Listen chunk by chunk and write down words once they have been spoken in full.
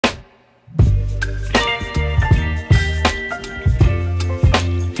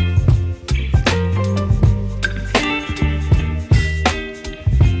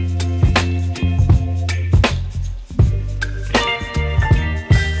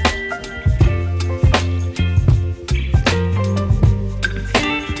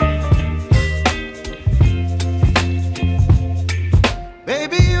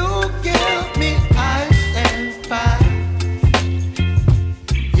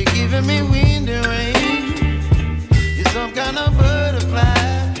giving me wind and rain. You're some kind of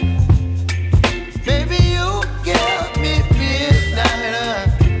butterfly. Baby, you give me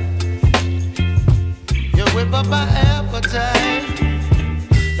midnight. You whip up my appetite.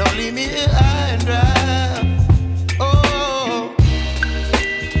 Don't leave me here high and dry. Oh,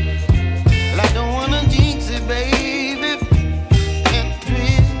 well, I don't wanna jinx it, baby, and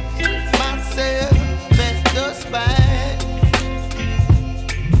twist myself at the spine.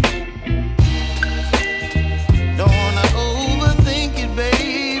 Don't wanna overthink it,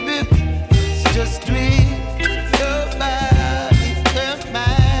 baby. It's just twist your body and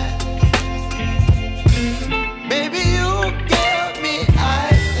mine. Baby, you give me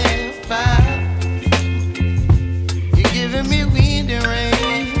ice and fire. You're giving me wind and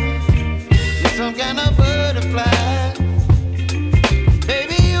rain. You're some kind of butterfly.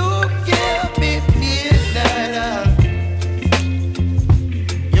 Baby, you give me midnight.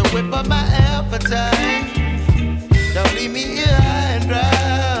 You whip up my appetite. Don't leave me here high and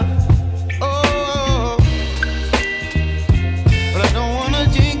dry. Oh, but I don't wanna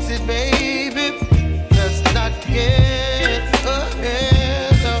jinx it, baby. Let's not get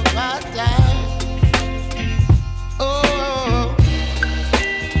ahead of my time. Oh,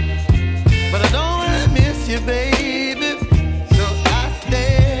 but I don't wanna miss you, baby. So I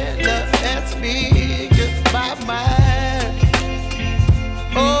stand up and speak just my mind.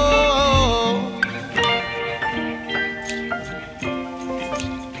 Oh.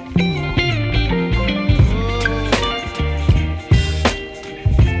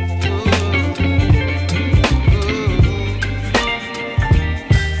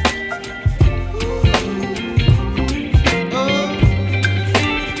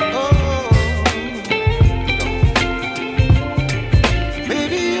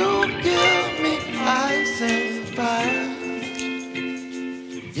 Baby, you give me ice and fire.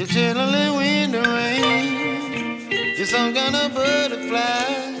 You're chilling wind and rain. You're some kind of butterfly.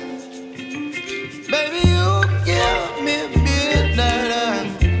 Baby, you give me midnight.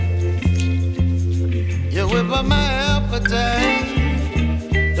 You whip up my appetite.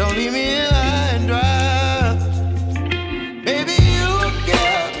 Don't leave me